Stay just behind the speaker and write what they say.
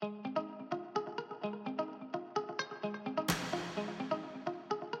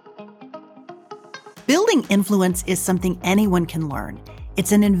Building influence is something anyone can learn.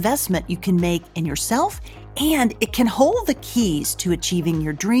 It's an investment you can make in yourself, and it can hold the keys to achieving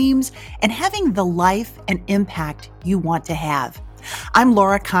your dreams and having the life and impact you want to have. I'm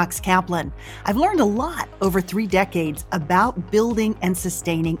Laura Cox Kaplan. I've learned a lot over 3 decades about building and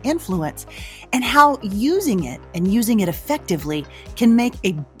sustaining influence and how using it effectively can make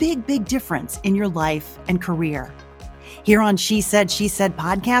a big difference in your life and career. Here on She Said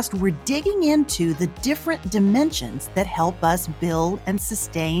podcast, we're digging into the different dimensions that help us build and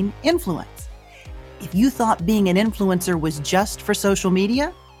sustain influence. If you thought being an influencer was just for social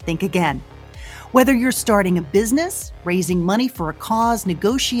media, think again. Whether you're starting a business, raising money for a cause,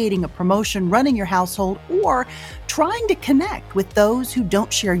 negotiating a promotion, running your household, or trying to connect with those who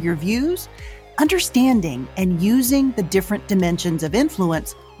don't share your views, understanding and using the different dimensions of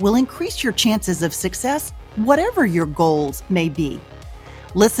influence will increase your chances of success, whatever your goals may be.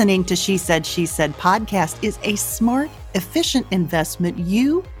 Listening to She Said podcast is a smart, efficient investment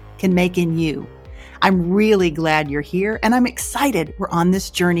you can make in you. I'm really glad you're here, and I'm excited we're on this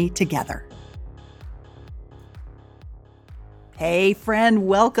journey together. Hey friend,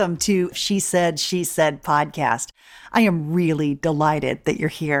 welcome to She Said podcast. I am really delighted that you're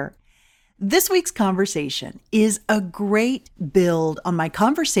here. This week's conversation is a great build on my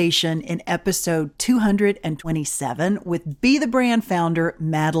conversation in episode 227 with Be the Brand founder,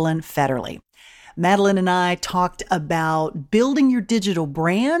 Madeline Federle. Madeline and I talked about building your digital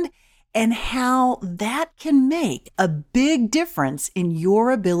brand and how that can make a big difference in your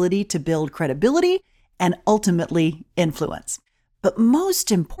ability to build credibility and ultimately influence. But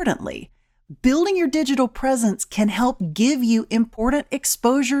most importantly, building your digital presence can help give you important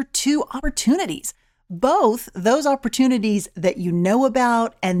exposure to opportunities, both those opportunities that you know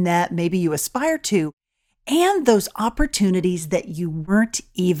about and that maybe you aspire to, and those opportunities that you weren't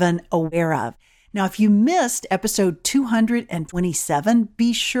even aware of. Now, if you missed episode 227,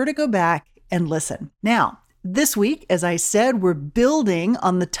 be sure to go back and listen. Now, this week, as I said, we're building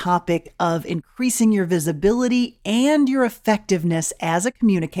on the topic of increasing your visibility and your effectiveness as a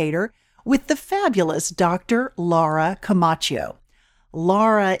communicator with the fabulous Dr. Laura Camaccio.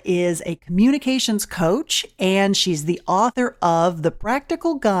 Laura is a communications coach, and she's the author of The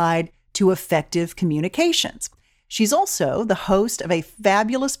Practical Guide to Effective Communications. She's also the host of a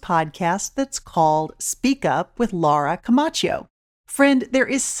fabulous podcast that's called Speak Up with Laura Camaccio. Friend, there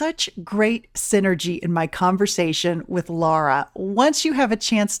is such great synergy in my conversation with Laura. Once you have a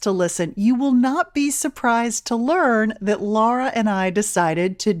chance to listen, you will not be surprised to learn that Laura and I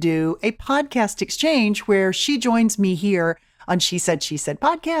decided to do a podcast exchange where she joins me here on She Said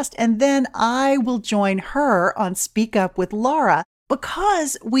podcast, and then I will join her on Speak Up with Laura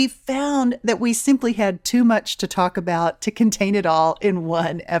because we found that we simply had too much to talk about to contain it all in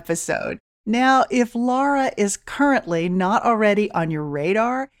one episode. Now, if Laura is currently not already on your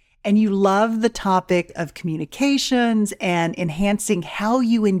radar and you love the topic of communications and enhancing how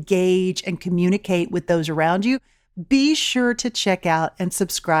you engage and communicate with those around you, be sure to check out and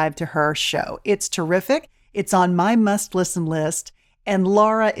subscribe to her show. It's terrific. It's on my must-listen list, and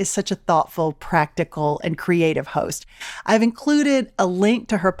Laura is such a thoughtful, practical, and creative host. I've included a link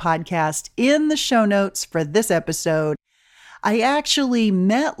to her podcast in the show notes for this episode. I actually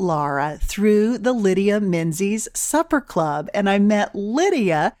met Laura through the Lydia Menzies Supper Club, and I met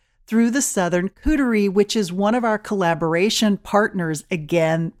Lydia through the Southern Cootery, which is one of our collaboration partners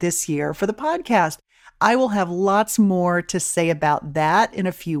again this year for the podcast. I will have lots more to say about that in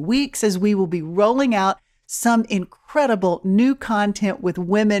a few weeks as we will be rolling out some incredible new content with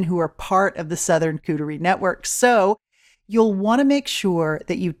women who are part of the Southern Cootery Network. So you'll want to make sure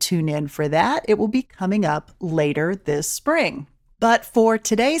that you tune in for that. It will be coming up later this spring. But for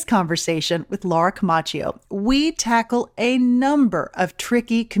today's conversation with Laura Camaccio, we tackle a number of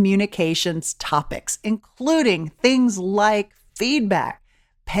tricky communications topics, including things like feedback,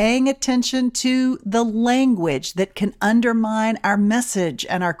 paying attention to the language that can undermine our message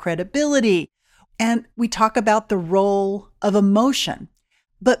and our credibility. And we talk about the role of emotion.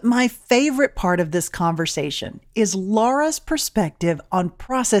 But my favorite part of this conversation is Laura's perspective on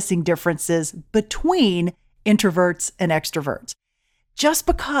processing differences between introverts and extroverts. Just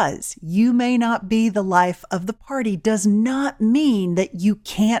because you may not be the life of the party does not mean that you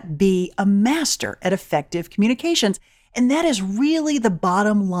can't be a master at effective communications. And that is really the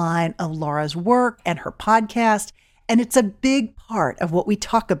bottom line of Laura's work and her podcast. And it's a big part of what we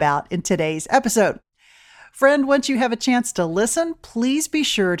talk about in today's episode. Friend, once you have a chance to listen, please be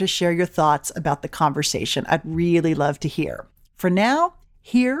sure to share your thoughts about the conversation. I'd really love to hear. For now,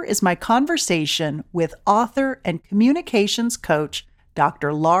 here is my conversation with author and communications coach,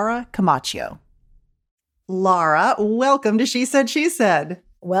 Dr. Laura Camaccio. Laura, welcome to She Said, She Said.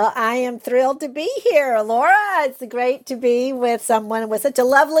 Well, I am thrilled to be here, Laura. It's great to be with someone with such a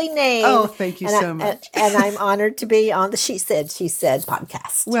lovely name. Oh, thank you so much. And I'm honored to be on the She Said, She Said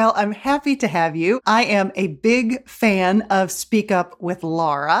podcast. Well, I'm happy to have you. I am a big fan of Speak Up with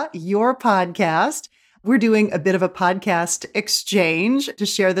Laura, your podcast. We're doing a bit of a podcast exchange to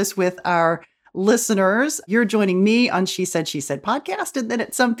share this with our listeners. You're joining me on She Said, She Said podcast. And then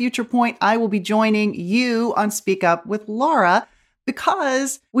at some future point, I will be joining you on Speak Up with Laura,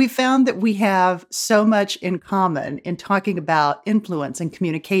 because we found that we have so much in common in talking about influence and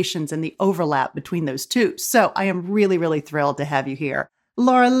communications and the overlap between those two. So I am really, really thrilled to have you here.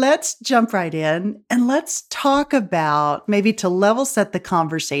 Laura, let's jump right in and let's talk about, maybe to level set the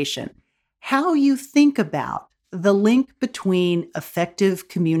conversation, how you think about the link between effective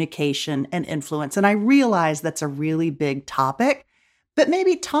communication and influence. And I realize that's a really big topic, but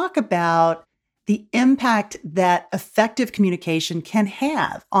maybe talk about the impact that effective communication can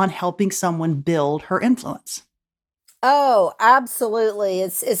have on helping someone build her influence. Oh, absolutely.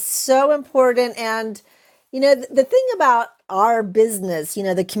 It's so important. And, the thing about our business,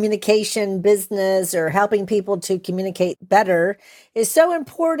 the communication business or helping people to communicate better is so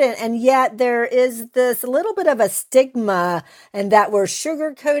important. And yet there is this little bit of a stigma, and that we're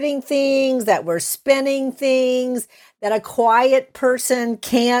sugarcoating things, that we're spinning things, that a quiet person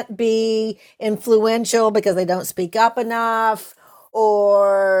can't be influential because they don't speak up enough,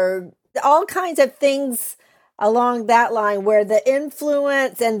 or all kinds of things along that line, where the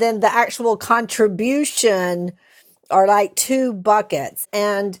influence and then the actual contribution are like two buckets.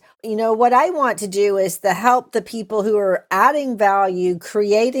 And, what I want to do is to help the people who are adding value,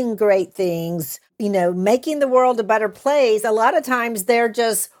 creating great things, making the world a better place. A lot of times they're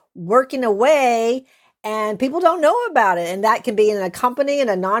just working away and people don't know about it. And that can be in a company, in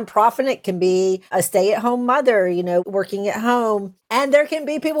a nonprofit. It can be a stay-at-home mother, working at home. And there can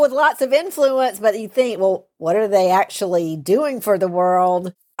be people with lots of influence, but you think, well, what are they actually doing for the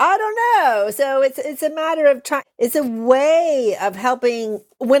world? I don't know. So it's a matter of trying. It's a way of helping.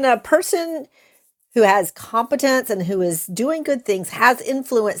 When a person who has competence and who is doing good things has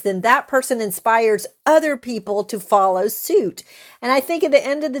influence, then that person inspires other people to follow suit. And I think at the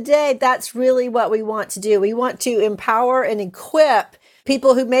end of the day, that's really what we want to do. We want to empower and equip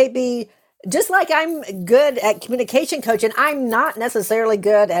people who may be, just like I'm good at communication coaching, I'm not necessarily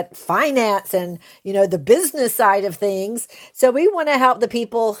good at finance and, the business side of things. So we want to help the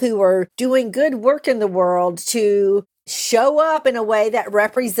people who are doing good work in the world to show up in a way that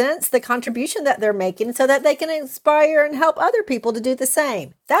represents the contribution that they're making so that they can inspire and help other people to do the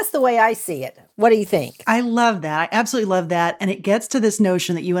same. That's the way I see it. What do you think? I love that. I absolutely love that. And it gets to this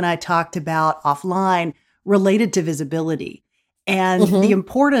notion that you and I talked about offline related to visibility and the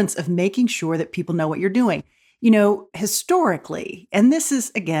importance of making sure that people know what you're doing. Historically, and this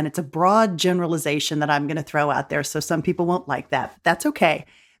is, again, it's a broad generalization that I'm going to throw out there, so some people won't like that. That's okay.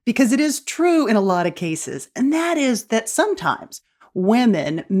 Because it is true in a lot of cases, and that is that sometimes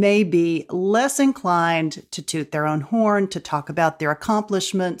women may be less inclined to toot their own horn, to talk about their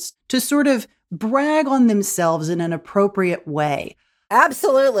accomplishments, to sort of brag on themselves in an appropriate way.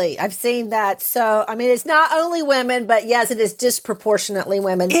 Absolutely. I've seen that. So, it's not only women, but yes, it is disproportionately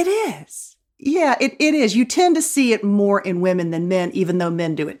women. It is. Yeah, it is. You tend to see it more in women than men, even though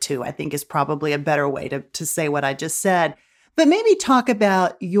men do it too, I think is probably a better way to say what I just said. But maybe talk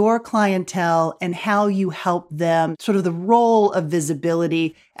about your clientele and how you help them, sort of the role of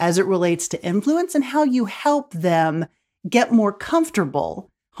visibility as it relates to influence, and how you help them get more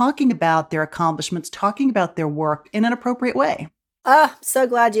comfortable talking about their accomplishments, talking about their work in an appropriate way. So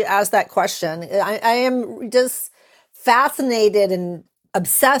glad you asked that question. I am just fascinated and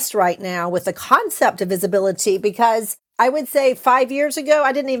obsessed right now with the concept of visibility, because I would say 5 years ago,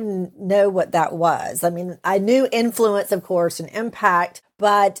 I didn't even know what that was. I knew influence, of course, and impact,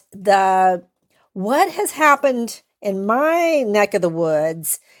 but what has happened in my neck of the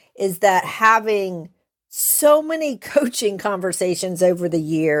woods is that having so many coaching conversations over the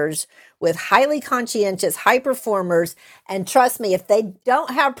years with highly conscientious, high performers. And trust me, if they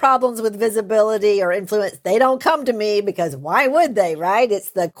don't have problems with visibility or influence, they don't come to me, because why would they, right?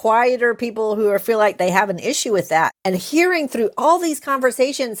 It's the quieter people who feel like they have an issue with that. And hearing through all these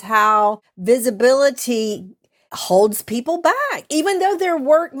conversations how visibility holds people back, even though their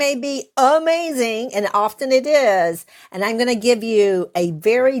work may be amazing, and often it is. And I'm going to give you a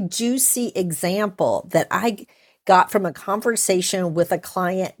very juicy example that I got from a conversation with a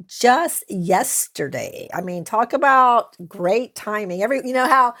client just yesterday. Talk about great timing.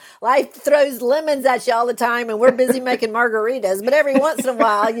 How life throws lemons at you all the time and we're busy making margaritas, but every once in a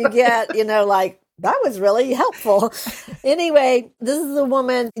while you get, that was really helpful. Anyway, this is a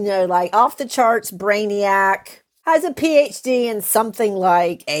woman, like off the charts, brainiac, has a PhD in something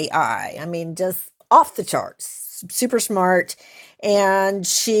like AI. I mean, just off the charts, super smart. And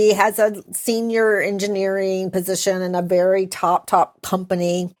she has a senior engineering position in a very top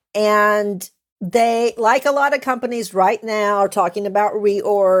company. And they, like a lot of companies right now, are talking about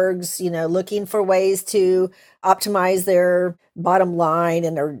reorgs, looking for ways to optimize their bottom line.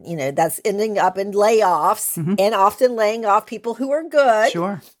 And that's ending up in layoffs and often laying off people who are good.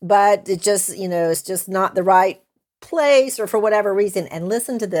 Sure. But it just, it's just not the right place or for whatever reason. And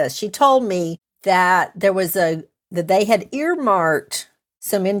listen to this. She told me that that they had earmarked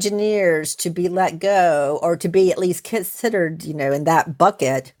some engineers to be let go or to be at least considered, in that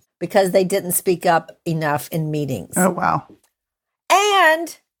bucket because they didn't speak up enough in meetings. Oh, wow.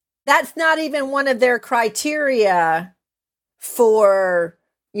 And that's not even one of their criteria for,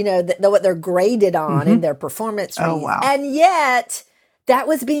 what they're graded on in their performance reviews. Oh, wow. And yet that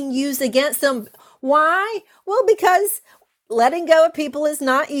was being used against them. Why? Well, because letting go of people is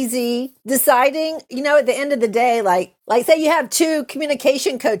not easy. Deciding, at the end of the day, like say you have two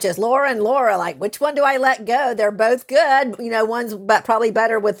communication coaches, Laura and Laura, like which one do I let go? They're both good. One's probably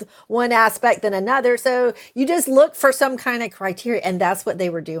better with one aspect than another. So you just look for some kind of criteria. And that's what they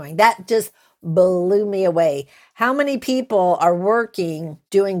were doing. That just blew me away. How many people are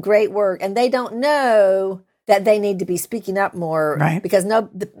doing great work, and they don't know that they need to be speaking up more, right? Because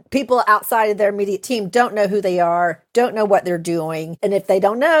the people outside of their immediate team don't know who they are, don't know what they're doing. And if they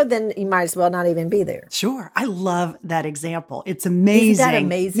don't know, then you might as well not even be there. Sure. I love that example. It's amazing. Isn't that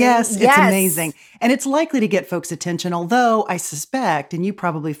amazing? Yes, it's amazing. And it's likely to get folks' attention, although I suspect, and you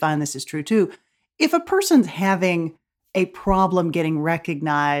probably find this is true too, if a person's having a problem getting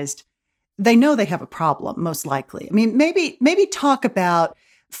recognized, they know they have a problem, most likely. I mean, maybe talk about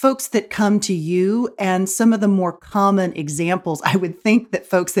folks that come to you and some of the more common examples. I would think that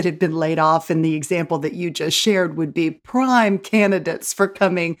folks that had been laid off in the example that you just shared would be prime candidates for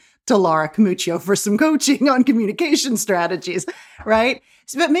coming to Laura Camuccio for some coaching on communication strategies, right?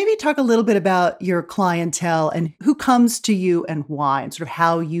 But maybe talk a little bit about your clientele and who comes to you and why, and sort of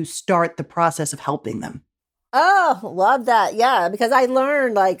how you start the process of helping them. Oh, love that. Yeah, because I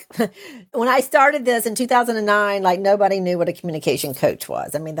learned when I started this in 2009, nobody knew what a communication coach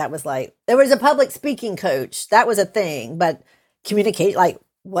was. I mean, that was there was a public speaking coach. That was a thing, but communicate,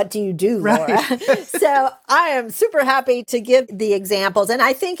 what do you do, Laura? Right. So I am super happy to give the examples. And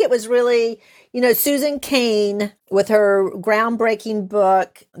I think it was really, Susan Cain with her groundbreaking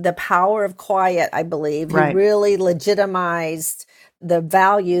book, The Power of Quiet, I believe, right, who really legitimized the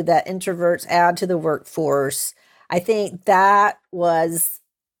value that introverts add to the workforce. I think that was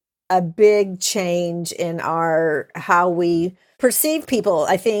a big change in how we perceive people.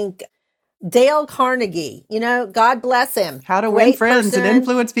 I think Dale Carnegie, God bless him. How to Win Friends and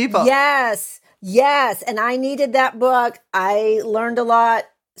Influence People. Yes. And I needed that book. I learned a lot,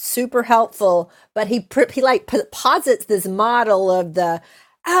 super helpful, but he posits this model of the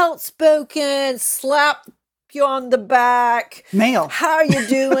outspoken, slap you on the back, male. How are you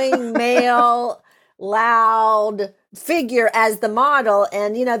doing? Male, loud figure as the model.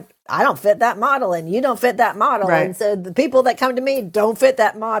 And, I don't fit that model and you don't fit that model. Right. And so the people that come to me don't fit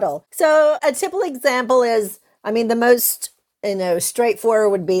that model. So a typical example is, the most,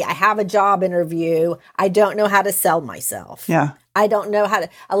 straightforward would be, I have a job interview. I don't know how to sell myself. Yeah. I don't know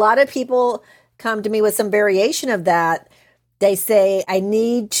a lot of people come to me with some variation of that. They say, I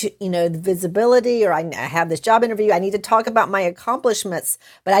need to, the visibility, or I have this job interview. I need to talk about my accomplishments,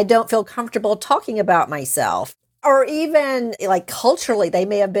 but I don't feel comfortable talking about myself. Or even culturally, they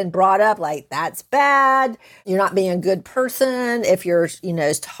may have been brought up that's bad. You're not being a good person if you're,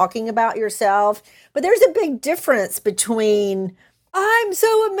 talking about yourself. But there's a big difference between, I'm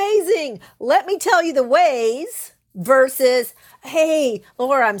so amazing, let me tell you the ways, versus, hey,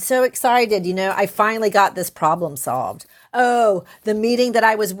 Laura, I'm so excited. I finally got this problem solved. Oh, the meeting that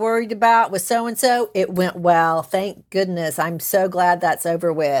I was worried about with so-and-so, it went well. Thank goodness. I'm so glad that's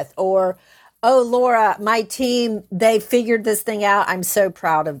over with. Or, oh, Laura, my team, they figured this thing out. I'm so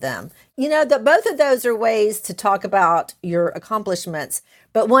proud of them. Both of those are ways to talk about your accomplishments,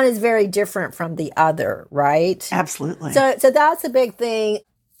 but one is very different from the other, right? Absolutely. So that's a big thing.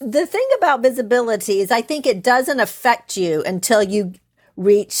 The thing about visibility is I think it doesn't affect you until you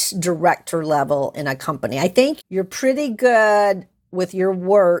reach director level in a company. I think you're pretty good with your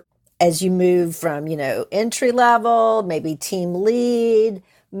work as you move from, entry level, maybe team lead,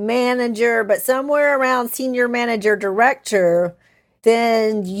 manager, but somewhere around senior manager, director,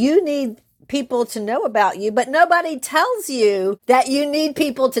 then you need people to know about you, but nobody tells you that you need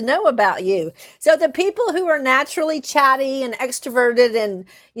people to know about you. So the people who are naturally chatty and extroverted and,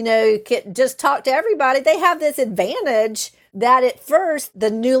 can just talk to everybody, they have this advantage that at first the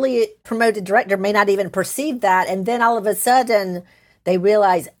newly promoted director may not even perceive that. And then all of a sudden they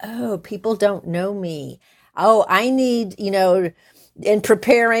realize, oh, people don't know me. Oh, I need, in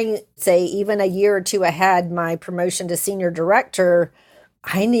preparing, say, even a year or two ahead, my promotion to senior director,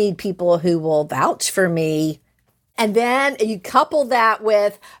 I need people who will vouch for me. And then you couple that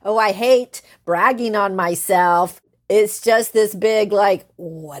with, oh, I hate bragging on myself. It's just this big, like,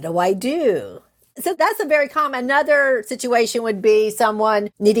 what do I do? So that's a very common. Another situation would be someone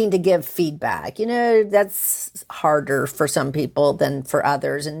needing to give feedback. That's harder for some people than for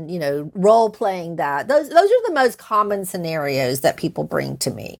others. And, role playing that. Those are the most common scenarios that people bring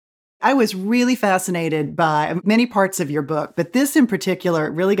to me. I was really fascinated by many parts of your book, but this in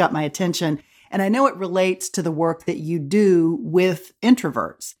particular really got my attention. And I know it relates to the work that you do with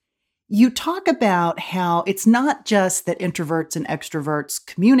introverts. You talk about how it's not just that introverts and extroverts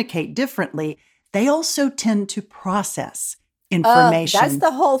communicate differently. They also tend to process information that's the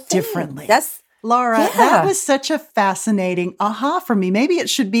whole thing. Differently. Laura, that was such a fascinating aha for me. Maybe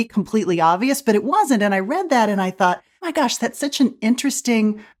it should be completely obvious, but it wasn't. And I read that and I thought, my gosh, that's such an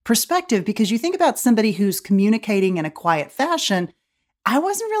interesting perspective, because you think about somebody who's communicating in a quiet fashion. I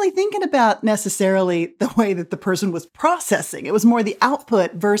wasn't really thinking about necessarily the way that the person was processing. It was more the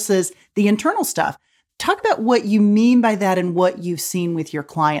output versus the internal stuff. Talk about what you mean by that and what you've seen with your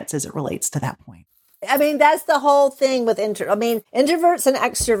clients as it relates to that point. I mean, that's the whole thing with introverts and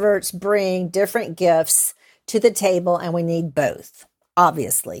extroverts bring different gifts to the table, and we need both,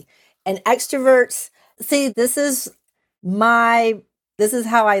 obviously. And extroverts, see, this is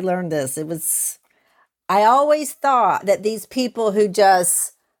how I learned this. I always thought that these people who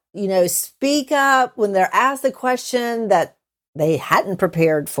just, speak up when they're asked a question that they hadn't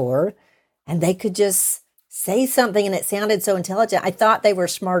prepared for, and they could just say something and it sounded so intelligent. I thought they were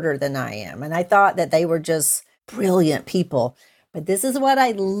smarter than I am. And I thought that they were just brilliant people. But this is what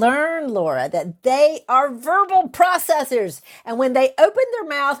I learned, Laura, that they are verbal processors. And when they open their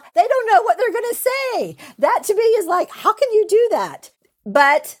mouth, they don't know what they're going to say. That to me is like, how can you do that?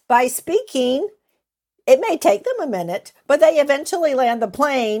 But by speaking, it may take them a minute, but they eventually land the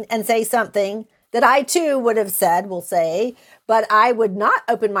plane and say something that I too will say, but I would not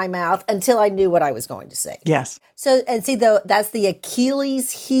open my mouth until I knew what I was going to say. Yes. So, and see, that's the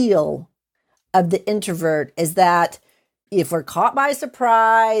Achilles heel of the introvert, is that if we're caught by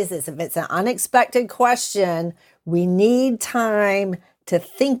surprise, if it's an unexpected question, we need time to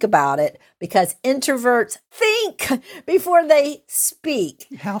think about it, because introverts think before they speak.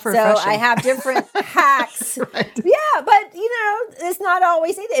 How refreshing. So I have different hacks. Right. Yeah, but it's not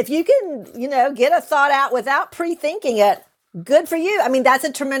always easy. If you can, get a thought out without pre-thinking it, good for you. I mean, that's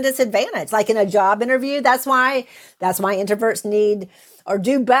a tremendous advantage. Like in a job interview, that's why introverts need or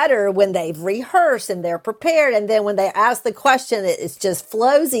do better when they've rehearsed and they're prepared. And then when they ask the question, it just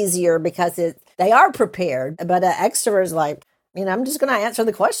flows easier because they are prepared. But an extrovert is like, I'm just going to answer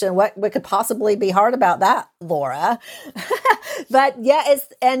the question. What could possibly be hard about that, Laura? But yeah,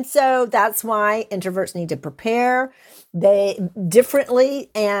 and so that's why introverts need to prepare differently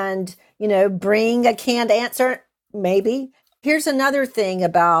and, bring a canned answer, maybe. Here's another thing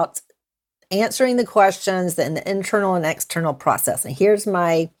about answering the questions and the internal and external processing. Here's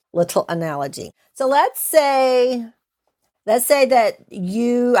my little analogy. So let's say that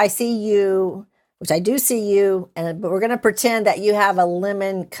I see you, which I do see you, but we're going to pretend that you have a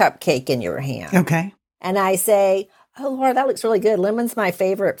lemon cupcake in your hand. Okay. And I say, oh, Laura, that looks really good. Lemon's my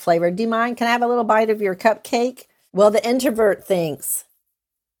favorite flavor. Do you mind? Can I have a little bite of your cupcake? Well, the introvert thinks,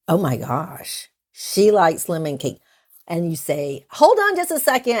 oh my gosh, she likes lemon cake. And you say, hold on just a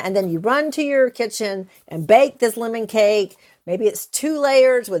second. And then you run to your kitchen and bake this lemon cake. Maybe it's 2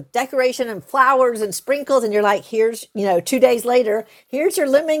 layers with decoration and flowers and sprinkles. And you're like, here's, 2 days later, here's your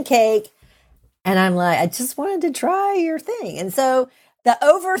lemon cake. And I'm like, I just wanted to try your thing. And so the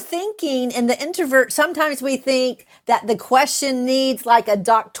overthinking in the introvert, sometimes we think that the question needs like a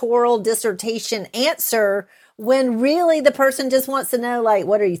doctoral dissertation answer, when really the person just wants to know, like,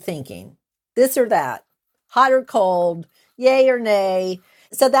 what are you thinking? This or that, hot or cold, yay or nay.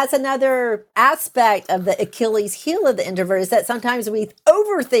 So that's another aspect of the Achilles heel of the introvert, is that sometimes we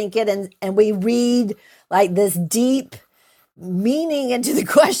overthink it and we read like this deep meaning into the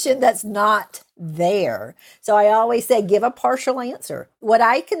question that's not there. So I always say, give a partial answer. What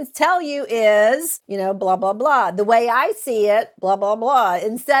I can tell you is, blah, blah, blah. The way I see it, blah, blah, blah.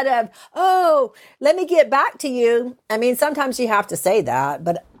 Instead of, oh, let me get back to you. I mean, sometimes you have to say that,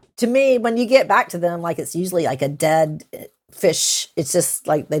 but to me, when you get back to them, like it's usually like a dead fish. It's just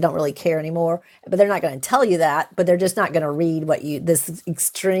like they don't really care anymore, but they're not going to tell you that, but they're just not going to read this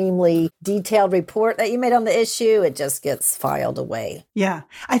extremely detailed report that you made on the issue. It just gets filed away. Yeah.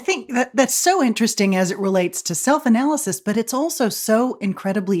 I think that's so interesting as it relates to self-analysis, but it's also so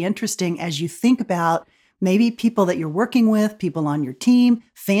incredibly interesting as you think about maybe people that you're working with, people on your team,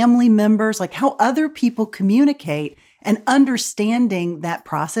 family members, like how other people communicate, and understanding that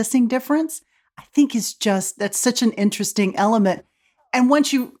processing difference, I think that's such an interesting element. And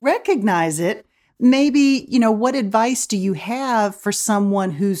once you recognize it, maybe, what advice do you have for someone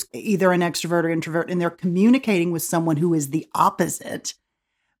who's either an extrovert or introvert and they're communicating with someone who is the opposite?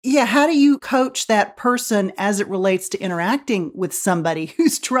 Yeah. How do you coach that person as it relates to interacting with somebody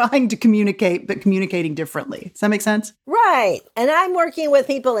who's trying to communicate, but communicating differently? Does that make sense? Right. And I'm working with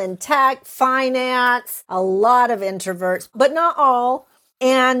people in tech, finance, a lot of introverts, but not all.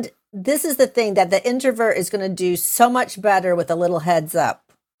 And this is the thing that the introvert is going to do so much better with a little heads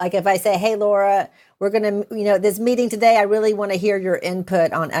up. Like if I say, hey, Laura, we're going to, this meeting today, I really want to hear your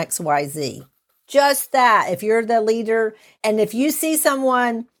input on X, Y, Z. Just that. If you're the leader and if you see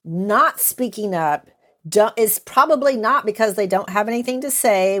someone not speaking up, it's probably not because they don't have anything to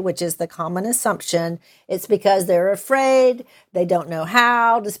say, which is the common assumption. It's because they're afraid. They don't know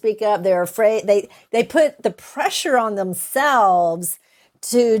how to speak up. They're afraid. They put the pressure on themselves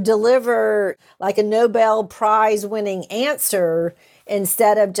to deliver like a Nobel Prize winning answer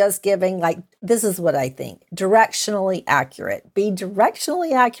instead of just giving this is what I think, directionally accurate. Be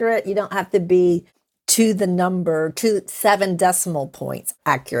directionally accurate. You don't have to be to the number, to 7 decimal points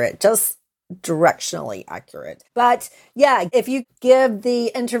accurate, just directionally accurate. But yeah, if you give the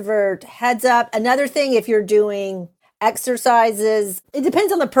introvert heads up, another thing, if you're doing exercises, it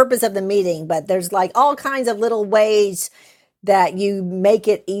depends on the purpose of the meeting, but there's like all kinds of little ways that you make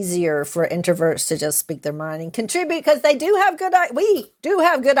it easier for introverts to just speak their mind and contribute because we do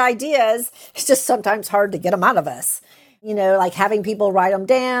have good ideas. It's just sometimes hard to get them out of us. Like having people write them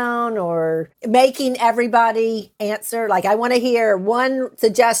down or making everybody answer. Like I want to hear one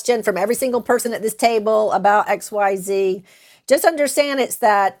suggestion from every single person at this table about XYZ. Just understand it's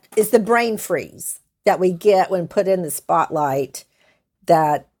the brain freeze that we get when put in the spotlight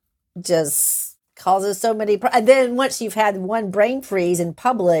that just causes so many. And then once you've had one brain freeze in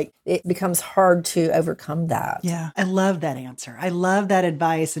public, it becomes hard to overcome that. Yeah. I love that answer. I love that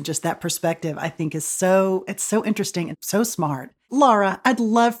advice and just that perspective. I think it's so interesting and so smart. Laura, I'd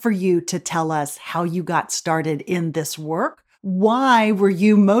love for you to tell us how you got started in this work. Why were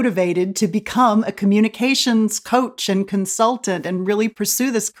you motivated to become a communications coach and consultant and really pursue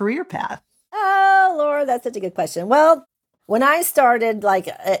this career path? Oh, Laura, that's such a good question. Well, when I started,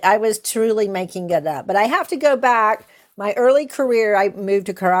 I was truly making it up. But I have to go back. My early career, I moved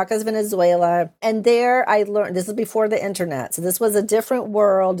to Caracas, Venezuela. And there I learned, this is before the internet. So this was a different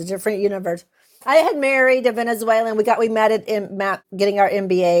world, a different universe. I had married a Venezuelan. We met at getting our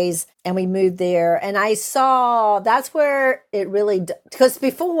MBAs and we moved there. And I saw that's where it really, because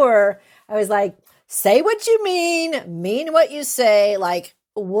before I was like, say what you mean what you say. Like,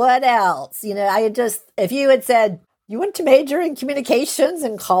 what else? If you had said, you went to major in communications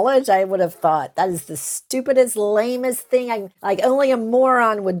in college, I would have thought that is the stupidest, lamest thing. Only a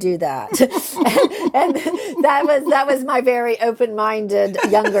moron would do that. and that was my very open-minded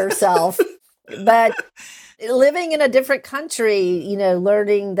younger self. But living in a different country,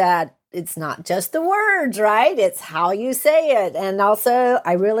 learning that it's not just the words, right? It's how you say it. And also,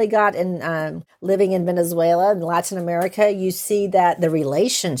 I really got in living in Venezuela and Latin America, you see that the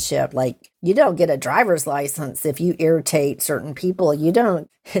relationship, you don't get a driver's license if you irritate certain people. You don't.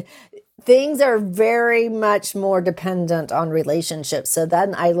 Things are very much more dependent on relationships. So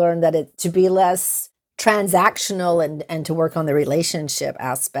then I learned that to be less transactional and to work on the relationship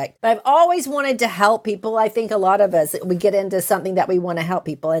aspect. But I've always wanted to help people. I think a lot of us, we get into something that we want to help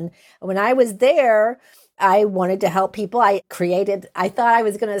people. And when I was there, I wanted to help people. I thought I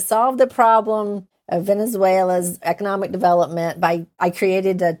was going to solve the problem of Venezuela's economic development I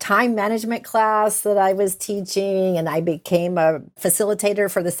created a time management class that I was teaching, and I became a facilitator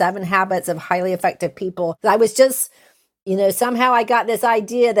for the 7 Habits of Highly Effective People. I was just, somehow I got this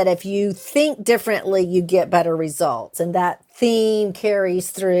idea that if you think differently, you get better results. And that theme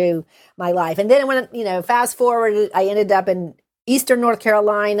carries through my life. And then when, fast forward, I ended up in Eastern North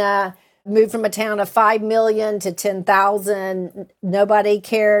Carolina, moved from a town of 5 million to 10,000. Nobody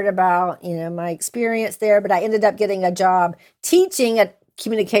cared about, my experience there, but I ended up getting a job teaching at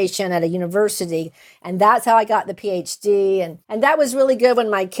communication at a university. And that's how I got the PhD. And that was really good when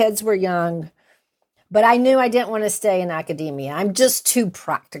my kids were young. But I knew I didn't want to stay in academia. I'm just too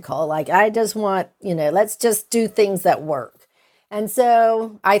practical. Like, I just want, let's just do things that work. And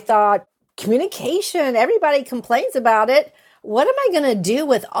so I thought, communication, everybody complains about it. What am I going to do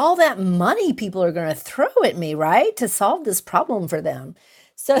with all that money people are going to throw at me, right? To solve this problem for them.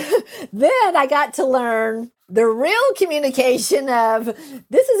 So then I got to learn the real communication of,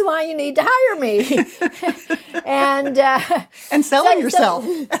 this is why you need to hire me. and selling yourself.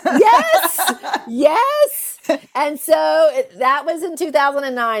 Yes. And so that was in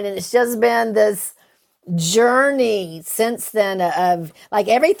 2009. And it's just been this journey since then of like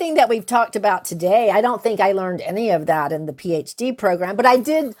everything that we've talked about today. I don't think I learned any of that in the PhD program, but I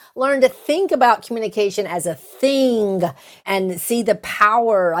did learn to think about communication as a thing and see the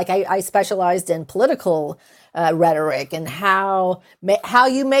power. Like I specialized in political rhetoric, and how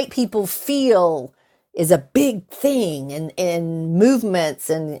you make people feel is a big thing in movements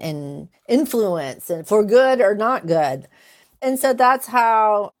and influence, and for good or not good. And so that's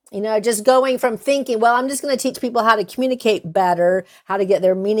how, just going from thinking, well, I'm just going to teach people how to communicate better, how to get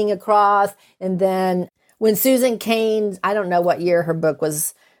their meaning across. And then when Susan Cain, I don't know what year her book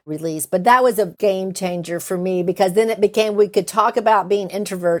was released, but that was a game changer for me, because then it became, we could talk about being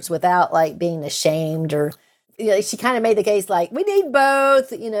introverts without like being ashamed, or, she kind of made the case like, we need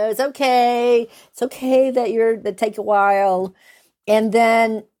both, it's okay. It's okay that take a while. And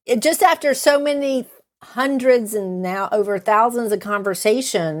then just after so many hundreds and now over thousands of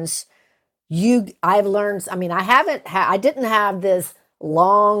conversations, I've learned, I didn't have this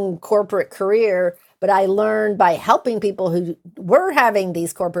long corporate career, but I learned by helping people who were having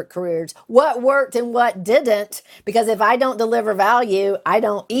these corporate careers, what worked and what didn't, because if I don't deliver value, I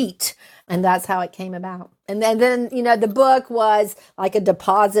don't eat. And that's how it came about. And then the book was like a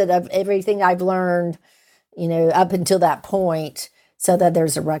deposit of everything I've learned, up until that point, so that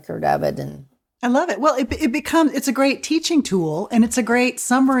there's a record of it. And I love it. Well, it's a great teaching tool, and it's a great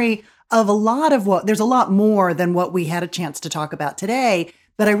summary of a lot of there's a lot more than what we had a chance to talk about today.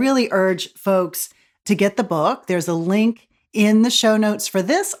 But I really urge folks to get the book. There's a link in the show notes for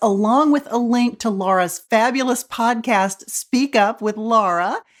this, along with a link to Laura's fabulous podcast, Speak Up with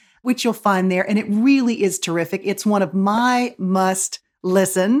Laura, which you'll find there. And it really is terrific. It's one of my must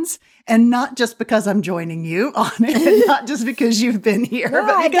listens, and not just because I'm joining you on it, and not just because you've been here,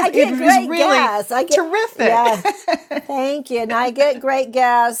 but because it is really terrific. Yeah, thank you. And I get great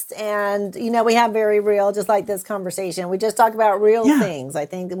guests, and, we have very real, just like this conversation. We just talk about real things. I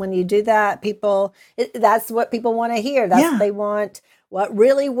think that when you do that, that's what people want to hear. That's what they want, what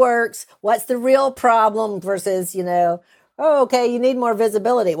really works, what's the real problem versus, oh, okay, you need more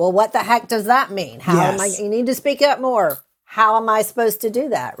visibility. Well, what the heck does that mean? You need to speak up more. How am I supposed to do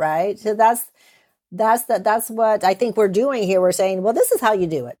that? Right. So that's what I think we're doing here. We're saying, well, this is how you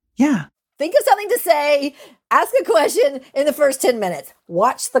do it. Yeah. Think of something to say, ask a question in the first 10 minutes,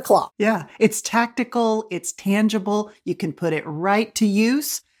 watch the clock. Yeah. It's tactical. It's tangible. You can put it right to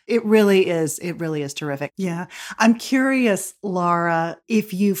use. It really is terrific. Yeah. I'm curious, Laura,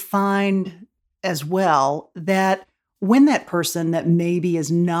 if you find as well that when that person that maybe is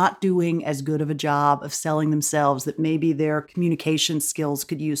not doing as good of a job of selling themselves, that maybe their communication skills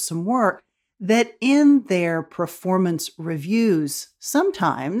could use some work, that in their performance reviews,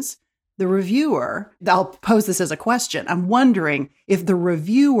 sometimes the reviewer, I'll pose this as a question, I'm wondering if the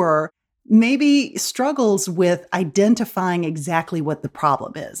reviewer maybe struggles with identifying exactly what the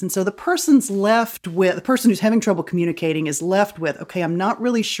problem is. And so the person who's having trouble communicating is left with, okay, I'm not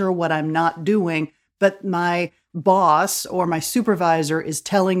really sure what I'm not doing, but my boss or my supervisor is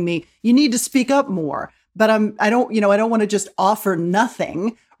telling me you need to speak up more, but I don't want to just offer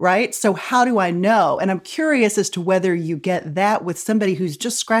nothing, right? So how do I know? And I'm curious as to whether you get that with somebody who's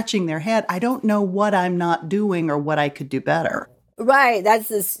just scratching their head. I don't know what I'm not doing or what I could do better. Right. That's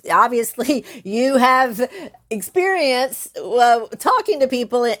this. Obviously, you have experience talking to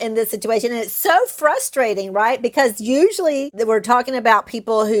people in this situation. And it's so frustrating, right? Because usually we're talking about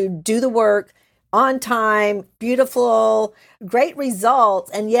people who do the work on time, beautiful, great results.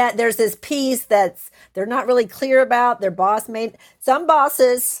 And yet there's this piece they're not really clear about. Their boss some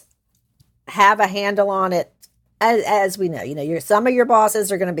bosses have a handle on it. As we know, some of your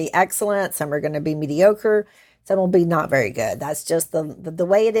bosses are going to be excellent. Some are going to be mediocre. Some will be not very good. That's just the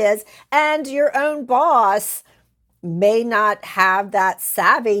way it is. And your own boss may not have that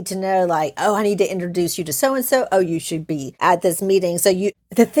savvy to know, like, oh, I need to introduce you to so-and-so. Oh, you should be at this meeting. So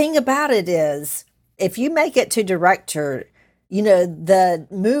the thing about it is, if you make it to director, the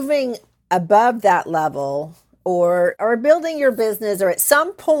moving above that level or building your business, or at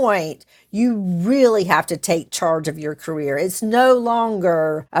some point, you really have to take charge of your career. It's no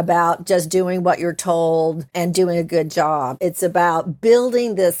longer about just doing what you're told and doing a good job. It's about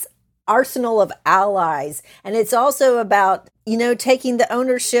building this arsenal of allies. And it's also about, taking the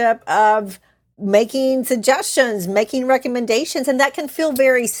ownership of making suggestions, making recommendations. And that can feel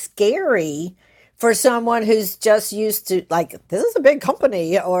very scary for someone who's just used to, like, this is a big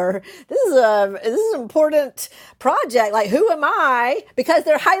company, or this is an important project. Like, who am I? Because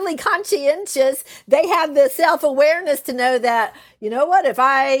they're highly conscientious. They have the self-awareness to know that, if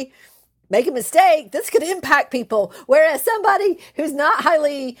I make a mistake, this could impact people. Whereas somebody who's not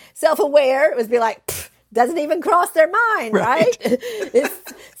highly self-aware would be like, doesn't even cross their mind, right?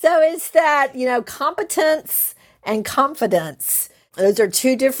 It's that, competence and confidence. Those are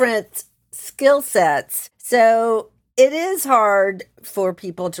two different skill sets. So it is hard for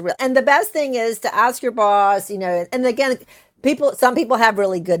people to realize. And the best thing is to ask your boss, and again, some people have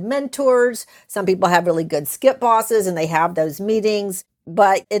really good mentors. Some people have really good skip bosses, and they have those meetings.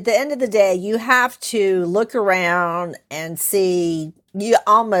 But at the end of the day, you have to look around and see, you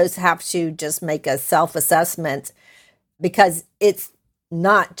almost have to just make a self-assessment, because it's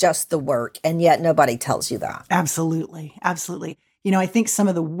not just the work, and yet nobody tells you that. Absolutely. Absolutely. I think some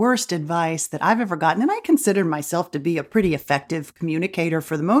of the worst advice that I've ever gotten, and I consider myself to be a pretty effective communicator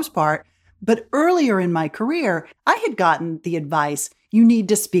for the most part, but earlier in my career, I had gotten the advice, you need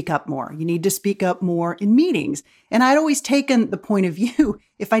to speak up more. You need to speak up more in meetings. And I'd always taken the point of view,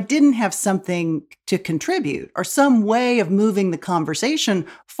 if I didn't have something to contribute or some way of moving the conversation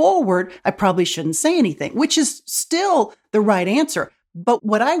forward, I probably shouldn't say anything, which is still the right answer. But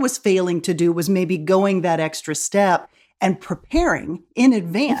what I was failing to do was maybe going that extra step and preparing in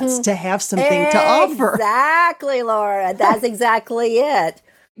advance to have something to offer. Exactly, Laura. That's exactly it.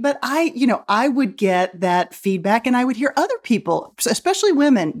 But I would get that feedback, and I would hear other people, especially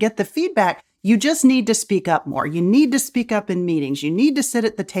women, get the feedback. You just need to speak up more. You need to speak up in meetings. You need to sit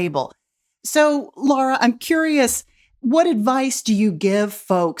at the table. So, Laura, I'm curious, what advice do you give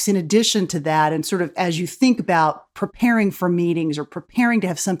folks in addition to that? And sort of as you think about preparing for meetings or preparing to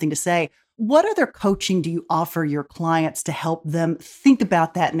have something to say, what other coaching do you offer your clients to help them think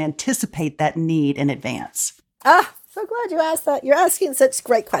about that and anticipate that need in advance? So glad you asked that. You're asking such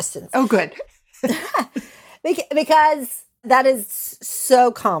great questions. Oh, good. Because that is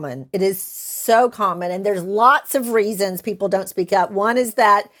so common. It is so common. And there's lots of reasons people don't speak up. One is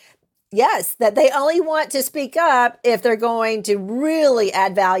that, yes, that they only want to speak up if they're going to really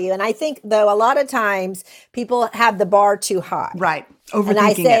add value. And I think, though, a lot of times people have the bar too high. Right.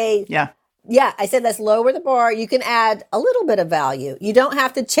 Overthinking it. Yeah, I said let's lower the bar. You can add a little bit of value. You don't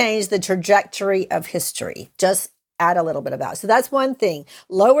have to change the trajectory of history. Just add a little bit of value. So that's one thing.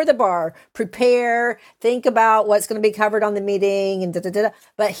 Lower the bar, prepare, think about what's going to be covered on the meeting, and da-da-da-da.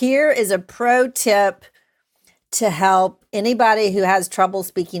 But here is a pro tip to help anybody who has trouble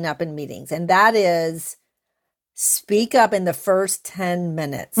speaking up in meetings. And that is speak up in the first 10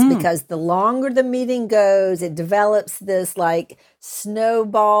 minutes, because the longer the meeting goes, it develops this like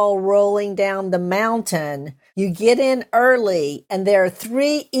snowball rolling down the mountain. You get in early, and there are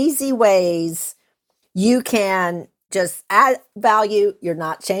 3 easy ways you can just add value. You're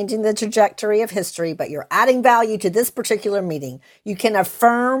not changing the trajectory of history, but you're adding value to this particular meeting. You can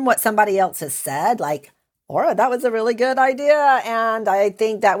affirm what somebody else has said, like, Laura, that was a really good idea. And I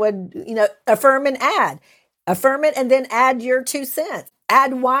think that would, affirm and add. Affirm it and then add your 2 cents.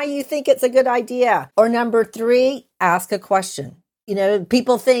 Add why you think it's a good idea. Or number 3, ask a question.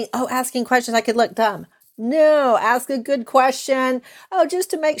 People think, asking questions, I could look dumb. No, ask a good question. Just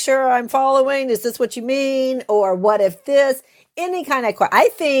to make sure I'm following. Is this what you mean? Or what if this? Any kind of question. I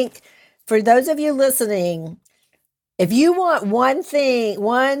think for those of you listening, if you want one thing,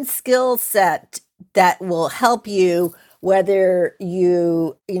 one skill set that will help you, whether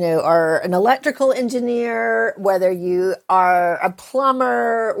you are an electrical engineer, whether you are a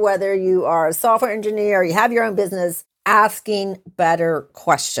plumber, whether you are a software engineer, you have your own business, asking better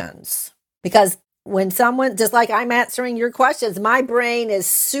questions. Because when someone, just like I'm answering your questions, my brain is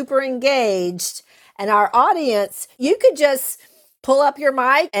super engaged, and our audience, you could just pull up your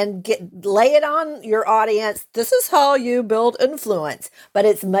mic and lay it on your audience. This is how you build influence. But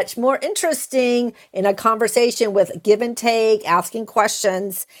it's much more interesting in a conversation with give and take, asking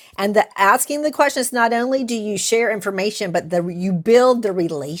questions. And asking the questions, not only do you share information, but you build the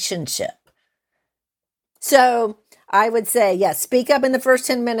relationship. So I would say, yes, speak up in the first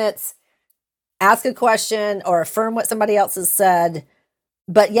 10 minutes. Ask a question or affirm what somebody else has said.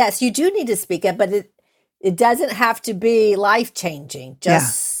 But yes, you do need to speak up, but it doesn't have to be life-changing.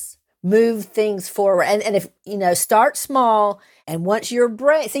 Just move things forward. And if, start small. And once your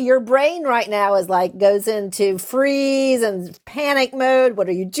brain right now is like, goes into freeze and panic mode. What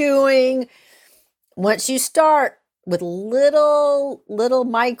are you doing? Once you start with little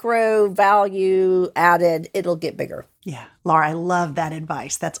micro value added, it'll get bigger. Yeah. Laura, I love that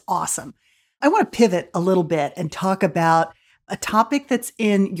advice. That's awesome. I want to pivot a little bit and talk about a topic that's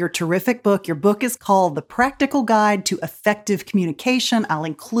in your terrific book. Your book is called The Practical Guide to Effective Communication. I'll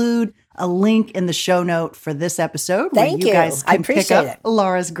include a link in the show note for this episode where you guys can pick up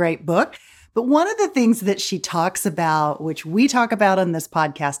Laura's great book. But one of the things that she talks about, which we talk about on this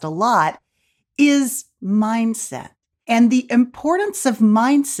podcast a lot, is mindset and the importance of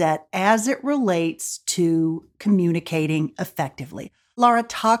mindset as it relates to communicating effectively. Laura,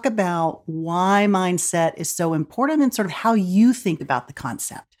 talk about why mindset is so important and sort of how you think about the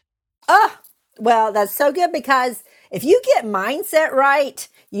concept. Well, that's so good, because if you get mindset right,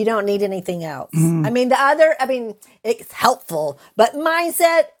 you don't need anything else. It's helpful, but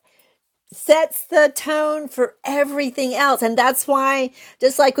mindset sets the tone for everything else. And that's why,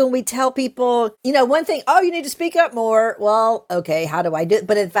 just like when we tell people, one thing, you need to speak up more. Well, okay, how do I do it?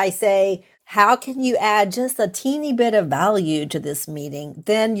 But if I say, how can you add just a teeny bit of value to this meeting?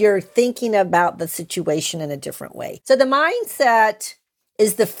 Then you're thinking about the situation in a different way. So the mindset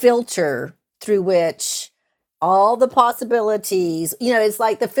is the filter through which all the possibilities, it's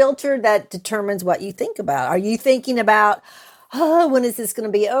like the filter that determines what you think about. Are you thinking about, when is this going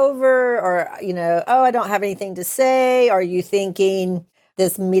to be over? Or, I don't have anything to say. Are you thinking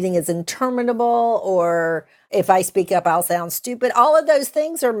this meeting is interminable? Or if I speak up, I'll sound stupid. All of those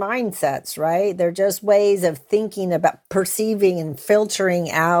things are mindsets, right? They're just ways of thinking about perceiving and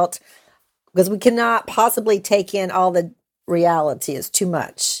filtering out, because we cannot possibly take in all the reality. Is too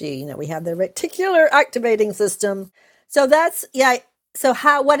much. We have the reticular activating system. So that's, So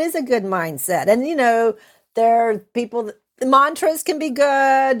what is a good mindset? And, there are people, mantras can be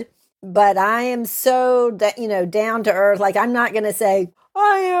good, but I am so, down to earth. Like, I'm not going to say,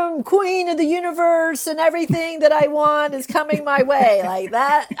 I am queen of the universe and everything that I want is coming my way. Like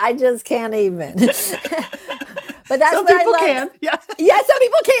that, I just can't even. But that's some what people I love. Can. Yeah. Yeah, some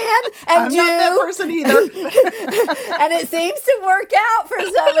people can. And I'm not that person either. And it seems to work out for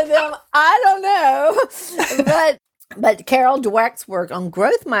some of them. I don't know. But Carol Dweck's work on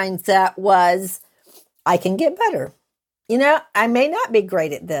growth mindset was, I can get better. I may not be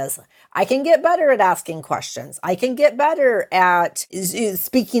great at this. I can get better at asking questions. I can get better at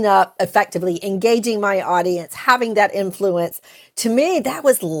speaking up effectively, engaging my audience, having that influence. To me, that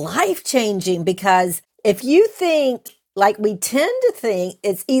was life-changing, because if you think, like we tend to think,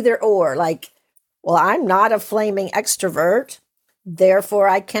 it's either or, like, well, I'm not a flaming extrovert, therefore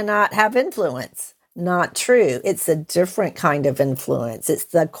I cannot have influence. Not true. It's a different kind of influence.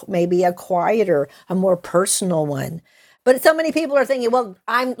 It's maybe a quieter, a more personal one. But so many people are thinking, well,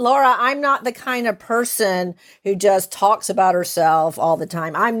 I'm not the kind of person who just talks about herself all the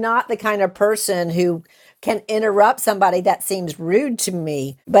time. I'm not the kind of person who can interrupt somebody that seems rude to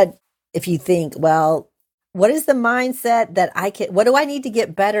me. But if you think, well, what is the mindset that what do I need to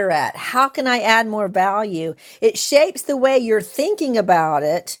get better at? How can I add more value? It shapes the way you're thinking about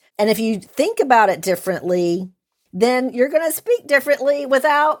it. And if you think about it differently, then you're going to speak differently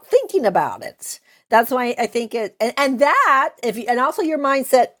without thinking about it. That's why I think and also your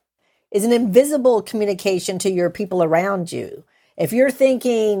mindset is an invisible communication to your people around you. If you're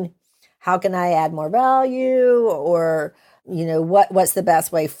thinking, how can I add more value? Or, what's the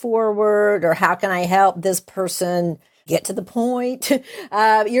best way forward? Or how can I help this person get to the point?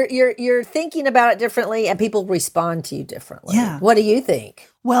 You're thinking about it differently, and people respond to you differently. Yeah. What do you think?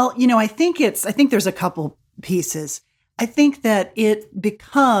 Well, I think there's a couple pieces. I think that it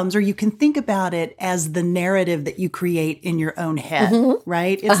becomes, or you can think about it as the narrative that you create in your own head,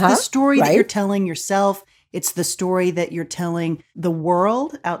 right? It's the story that you're telling yourself. It's the story that you're telling the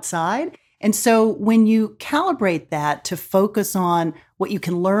world outside. And so when you calibrate that to focus on what you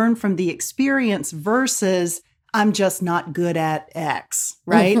can learn from the experience versus I'm just not good at X,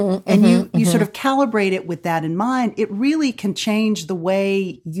 right? And you sort of calibrate it with that in mind, it really can change the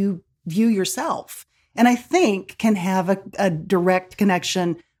way you view yourself. And I think can have a direct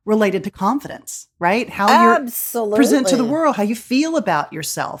connection related to confidence, right? How you present to the world, how you feel about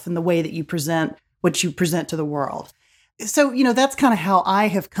yourself and the way that you present what you present to the world. So, that's kind of how I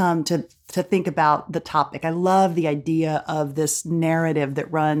have come to think about the topic. I love the idea of this narrative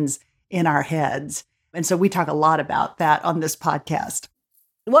that runs in our heads. And so we talk a lot about that on this podcast.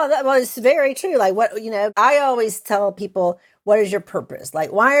 Well, that was very true. Like I always tell people, what is your purpose?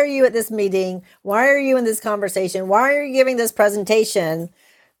 Like, why are you at this meeting? Why are you in this conversation? Why are you giving this presentation?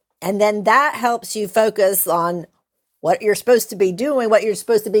 And then that helps you focus on what you're supposed to be doing, what you're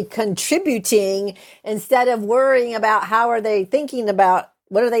supposed to be contributing, instead of worrying about what are they thinking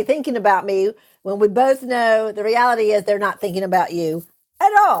about me, when we both know the reality is they're not thinking about you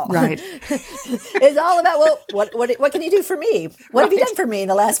at all. Right. It's all about, well, what can you do for me? What have you done for me in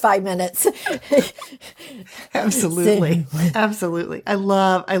the last 5 minutes? Absolutely. Absolutely. I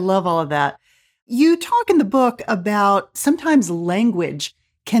love all of that. You talk in the book about sometimes language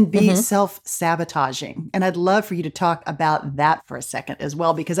can be self-sabotaging. And I'd love for you to talk about that for a second as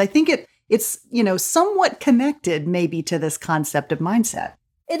well, because I think it's somewhat connected maybe to this concept of mindset.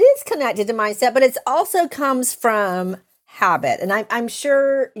 It is connected to mindset, but it also comes from habit. And I'm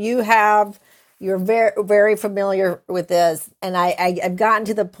sure you're very, very familiar with this. And I've gotten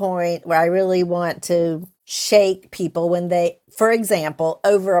to the point where I really want to shake people when they, for example,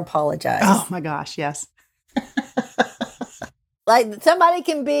 over apologize. Oh my gosh, yes. Like somebody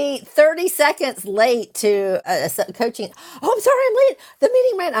can be 30 seconds late to a coaching. Oh, I'm sorry, I'm late. The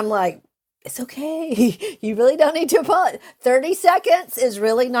meeting ran. I'm like, it's okay. You really don't need to apologize. 30 seconds is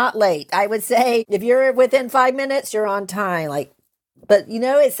really not late. I would say if you're within 5 minutes, you're on time. But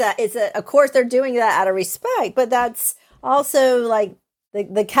of course they're doing that out of respect, but that's also like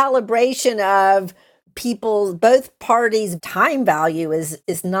the calibration of both parties' time value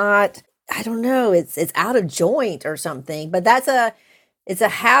is not, I don't know, it's out of joint or something, but it's a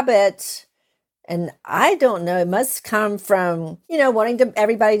habit. And I don't know, it must come from, wanting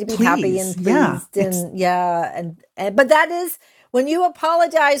everybody to be happy and pleased. But that is, when you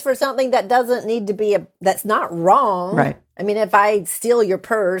apologize for something that doesn't need to be, that's not wrong. Right. I mean, if I steal your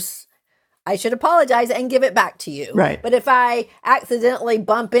purse, I should apologize and give it back to you. Right. But if I accidentally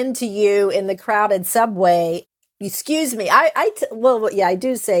bump into you in the crowded subway, excuse me. I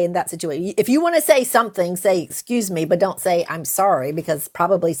do say in that situation, if you want to say something, say, excuse me, but don't say, I'm sorry, because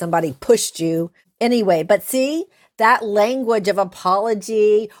probably somebody pushed you anyway. But see, that language of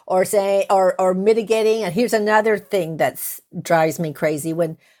apology or mitigating. And here's another thing that drives me crazy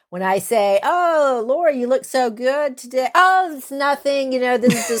when I say, oh, Laura, you look so good today. Oh, it's nothing.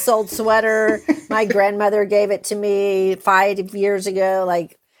 This is this old sweater. My grandmother gave it to me 5 years ago.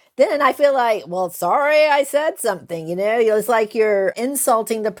 Then I feel like, well, sorry, I said something, it's like you're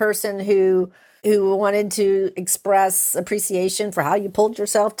insulting the person who wanted to express appreciation for how you pulled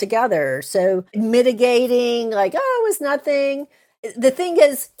yourself together. So mitigating, like, oh, it was nothing. The thing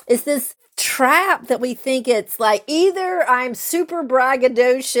is this trap that we think it's like either I'm super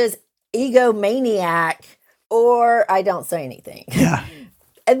braggadocious egomaniac or I don't say anything. Yeah.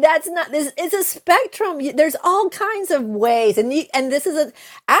 And that's not this. It's a spectrum. There's all kinds of ways, and this is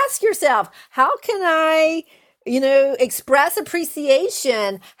ask yourself, how can I, express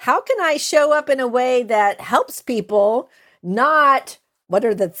appreciation? How can I show up in a way that helps people? Not what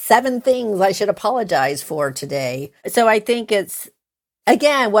are the 7 things I should apologize for today? So I think it's,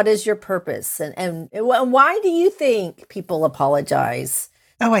 again, what is your purpose, and why do you think people apologize?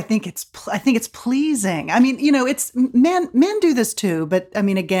 Oh, I think it's pleasing. I mean, it's men do this too, but I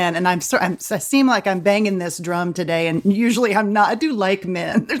mean, again, and I seem like I'm banging this drum today, and usually I'm not. I do like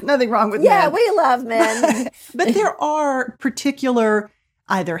men. There's nothing wrong with men. Yeah, we love men. But there are particular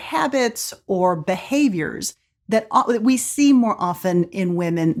either habits or behaviors that we see more often in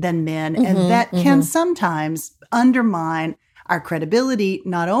women than men, and that can sometimes undermine our credibility,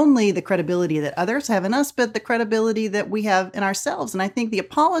 not only the credibility that others have in us, but the credibility that we have in ourselves. And I think the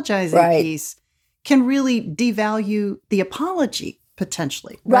apologizing piece can really devalue the apology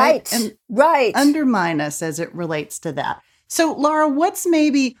potentially. Right. And right. undermine us as it relates to that. So, Laura, what's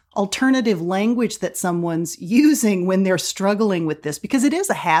maybe alternative language that someone's using when they're struggling with this? Because it is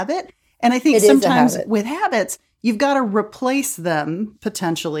a habit. And I think sometimes with habits, you've got to replace them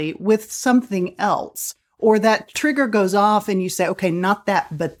potentially with something else. Or that trigger goes off and you say, okay, not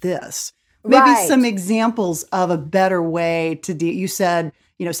that, but this. Maybe some examples of a better way to do. You said,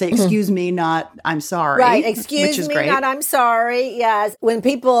 say, excuse me, not I'm sorry. Right. Excuse me, not I'm sorry. Yes. When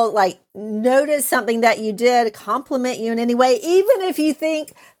people notice something that you did, compliment you in any way, even if you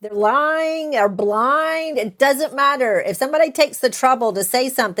think they're lying or blind, it doesn't matter. If somebody takes the trouble to say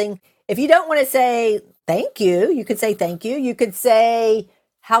something, if you don't want to say thank you, you could say thank you. You could say,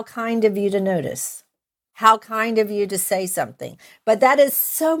 how kind of you to notice. How kind of you to say something. But that is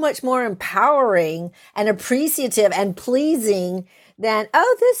so much more empowering and appreciative and pleasing than,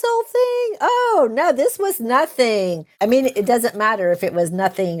 oh, this whole thing. Oh, no, this was nothing. I mean, it doesn't matter if it was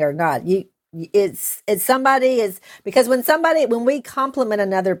nothing or not. It's somebody is, because when we compliment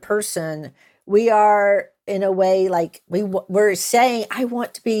another person, we are in a way like we're saying, I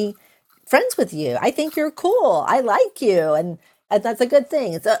want to be friends with you. I think you're cool. I like you. That's a good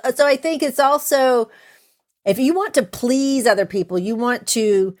thing. So I think it's also, if you want to please other people, you want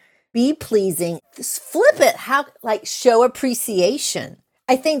to be pleasing, just flip it. Show appreciation.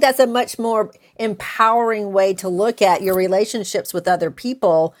 I think that's a much more empowering way to look at your relationships with other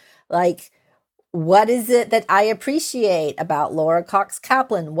people. Like, what is it that I appreciate about Laura Cox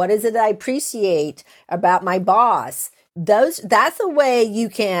Kaplan? What is it I appreciate about my boss? That's a way you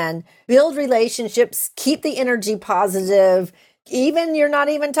can build relationships, keep the energy positive. Even you're not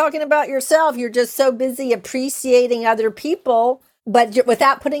even talking about yourself. You're just so busy appreciating other people, but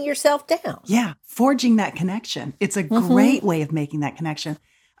without putting yourself down. Yeah. Forging that connection. It's a great way of making that connection.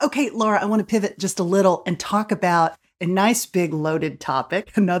 Okay, Laura, I want to pivot just a little and talk about a nice big loaded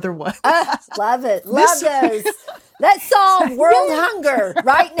topic. Another one. Love it. Love those. Let's solve world hunger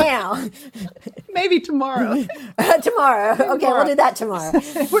right now. Maybe tomorrow. Tomorrow. Okay, we'll do that tomorrow.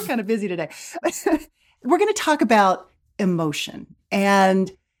 We're kind of busy today. We're going to talk about emotion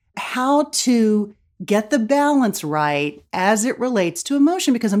and how to get the balance right as it relates to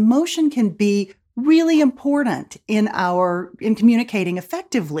emotion, because emotion can be really important in communicating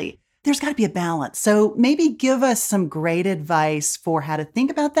effectively. There's got to be a balance. So maybe give us some great advice for how to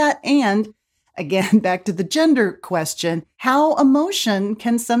think about that. And again, back to the gender question, how emotion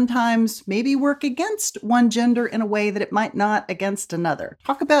can sometimes maybe work against one gender in a way that it might not against another.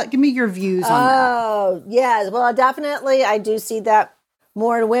 Give me your views on that. Oh, yeah. Well, definitely. I do see that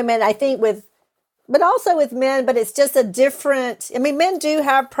more in women, I think but also with men, but it's just men do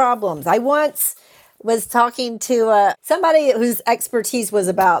have problems. I once was talking to somebody whose expertise was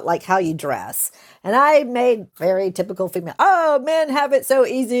about like how you dress. And I made very typical female. Oh, men have it so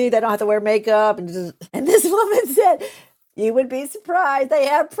easy. They don't have to wear makeup. And this woman said, you would be surprised. They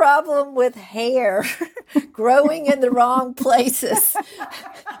have problem with hair growing in the wrong places.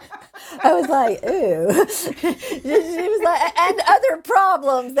 I was like, ooh. She was like, and other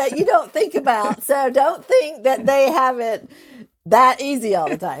problems that you don't think about. So don't think that they have it that easy all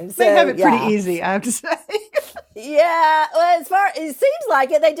the time. So, they have it pretty easy, I have to say. Yeah. Well, it seems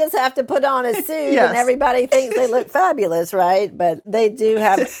like it. They just have to put on a suit and everybody thinks they look fabulous, right? But they do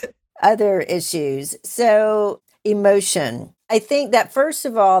have other issues. So emotion. I think that first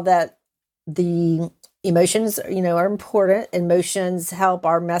of all, that the emotions, are important. Emotions help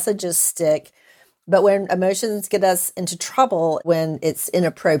our messages stick. But when emotions get us into trouble, when it's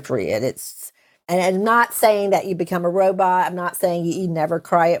inappropriate, and I'm not saying that you become a robot. I'm not saying you never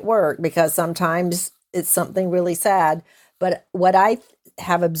cry at work, because sometimes it's something really sad. But what I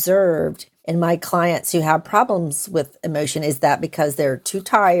have observed in my clients who have problems with emotion is that because they're too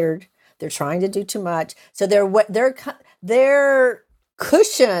tired, they're trying to do too much. So their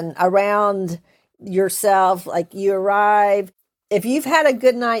cushion around yourself, like you arrive, if you've had a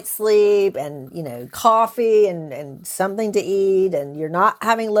good night's sleep and, coffee and something to eat, and you're not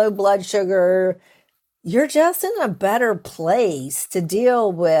having low blood sugar, you're just in a better place to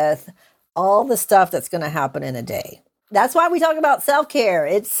deal with all the stuff that's going to happen in a day. That's why we talk about self-care.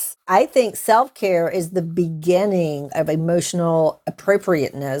 I think self-care is the beginning of emotional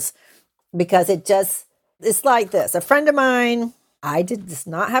appropriateness, because it's like this. A friend of mine, this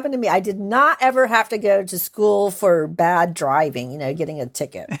not happen to me. I did not ever have to go to school for bad driving, getting a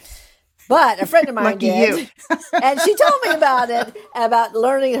ticket. But a friend of mine did. And she told me about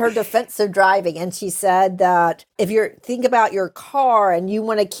learning her defensive driving. And she said that if think about your car and you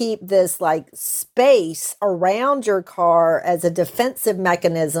want to keep this like space around your car as a defensive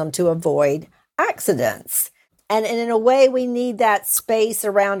mechanism to avoid accidents. And in a way, we need that space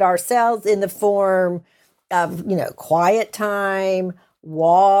around ourselves in the form of, quiet time,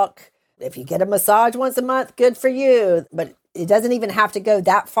 walk. If you get a massage once a month, good for you. But it doesn't even have to go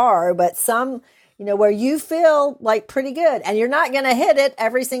that far. But some, where you feel like pretty good. And you're not going to hit it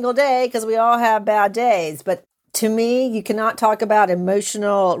every single day, because we all have bad days. But to me, you cannot talk about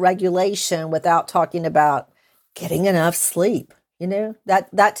emotional regulation without talking about getting enough sleep.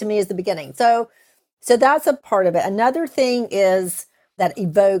 That to me is the beginning. So that's a part of it. Another thing is that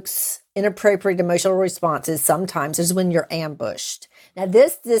evokes inappropriate emotional responses sometimes is when you're ambushed. Now,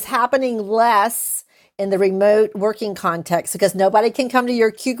 this is happening less in the remote working context, because nobody can come to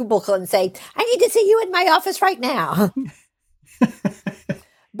your cubicle and say, I need to see you in my office right now.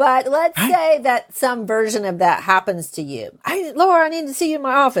 But let's say that some version of that happens to you. Laura, I need to see you in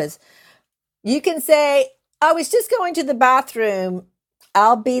my office. You can say, I was just going to the bathroom.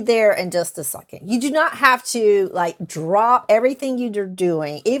 I'll be there in just a second. You do not have to drop everything you're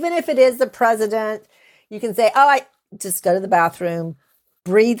doing. Even if it is the president, you can say, I just go to the bathroom,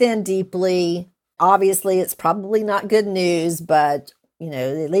 breathe in deeply. Obviously, it's probably not good news, but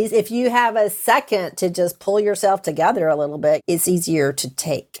At least if you have a second to just pull yourself together a little bit, it's easier to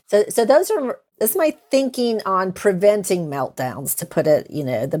take. So that's my thinking on preventing meltdowns, to put it,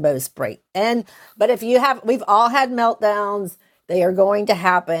 the most bright. But we've all had meltdowns. They are going to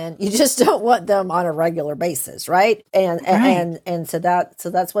happen. You just don't want them on a regular basis, right? And so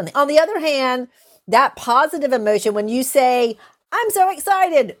that's one thing. On the other hand, that positive emotion, when you say, I'm so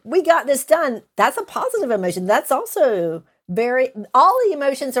excited, we got this done, that's a positive emotion. That's also all the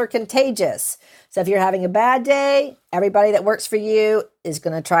emotions are contagious. So if you're having a bad day, everybody that works for you is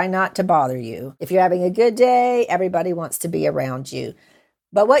going to try not to bother you. If you're having a good day, everybody wants to be around you.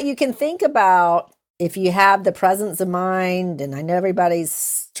 But what you can think about, if you have the presence of mind, and I know everybody's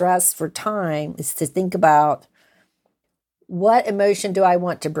stressed for time, is to think about, what emotion do I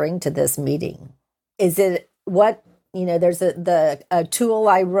want to bring to this meeting? Is it what, there's a tool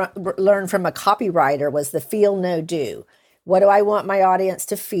I learned from a copywriter was the feel, no, do. What do I want my audience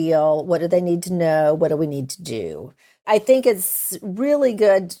to feel? What do they need to know? What do we need to do? I think it's really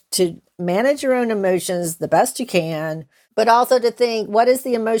good to manage your own emotions the best you can, but also to think, what is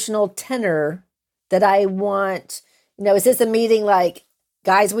the emotional tenor that I want? Is this a meeting like,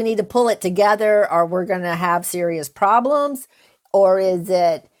 guys, we need to pull it together or we're going to have serious problems? Or is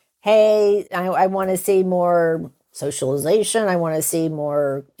it, hey, I want to see more socialization. I want to see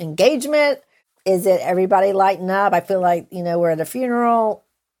more engagement. Is it everybody lighten up? I feel like, we're at a funeral.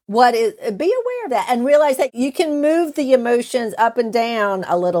 Be aware of that and realize that you can move the emotions up and down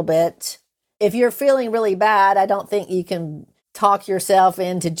a little bit. If you're feeling really bad, I don't think you can talk yourself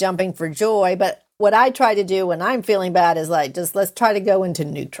into jumping for joy. But what I try to do when I'm feeling bad is just let's try to go into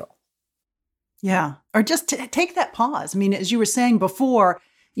neutral. Yeah. Or just take that pause. I mean, as you were saying before,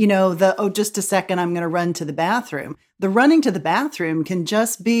 just a second, I'm going to run to the bathroom. The running to the bathroom can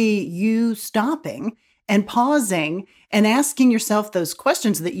just be you stopping and pausing and asking yourself those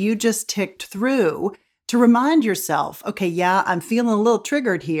questions that you just ticked through to remind yourself, okay, yeah, I'm feeling a little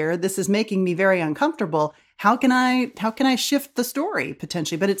triggered here. This is making me very uncomfortable. How can I shift the story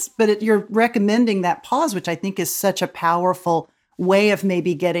potentially? But you're recommending that pause, which I think is such a powerful way of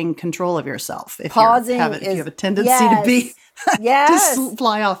maybe getting control of yourself. If you have a tendency to be just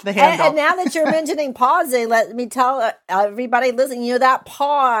fly off the handle. And now that you're mentioning pausing, let me tell everybody listening, that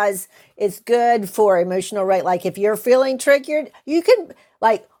pause is good for emotional rate. Like if you're feeling triggered, you can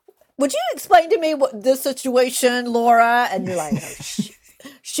would you explain to me what this situation, Laura? And you're like, oh,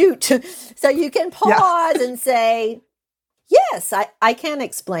 shoot. So you can pause and say, yes, I can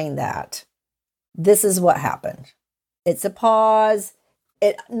explain that. This is what happened. It's a pause.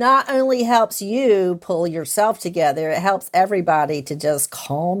 It not only helps you pull yourself together, it helps everybody to just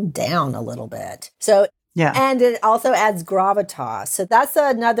calm down a little bit. So, and it also adds gravitas. So that's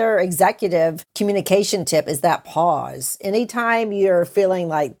another executive communication tip, is that pause. Anytime you're feeling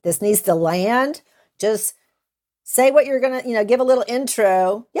like this needs to land, just say what you're going to, give a little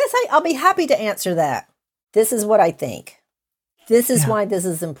intro. Yes, I'll be happy to answer that. This is what I think. This is why this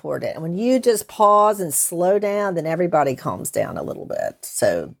is important. And when you just pause and slow down, then everybody calms down a little bit.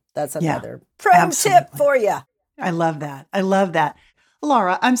 So that's another pro tip for you. I love that.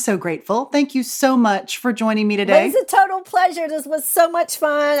 Laura, I'm so grateful. Thank you so much for joining me today. It was a total pleasure. This was so much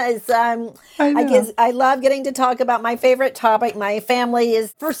fun. I love getting to talk about my favorite topic. My family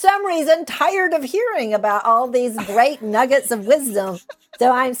is, for some reason, tired of hearing about all these great nuggets of wisdom.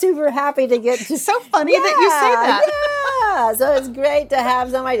 So I'm super happy to get to... So funny that you say that. Yeah. So it's great to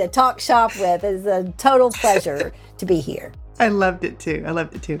have somebody to talk shop with. It's a total pleasure to be here. I loved it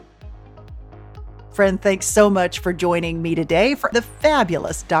too. Friend, thanks so much for joining me today for the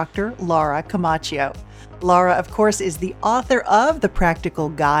fabulous Dr. Laura Camaccio. Laura, of course, is the author of The Practical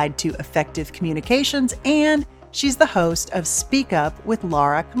Guide to Effective Communications, and she's the host of Speak Up with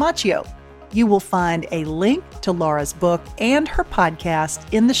Laura Camaccio. You will find a link to Laura's book and her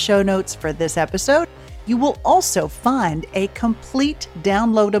podcast in the show notes for this episode. You will also find a complete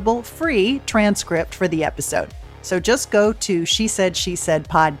downloadable free transcript for the episode. So just go to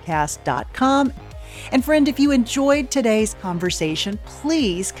SheSaidSheSaidPodcast.com. And friend, if you enjoyed today's conversation,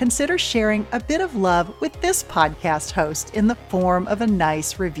 please consider sharing a bit of love with this podcast host in the form of a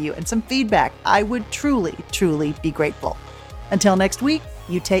nice review and some feedback. I would truly, truly be grateful. Until next week,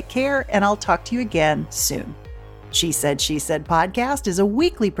 you take care, and I'll talk to you again soon. She Said, She Said podcast is a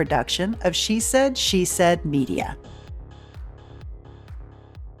weekly production of She Said, She Said Media.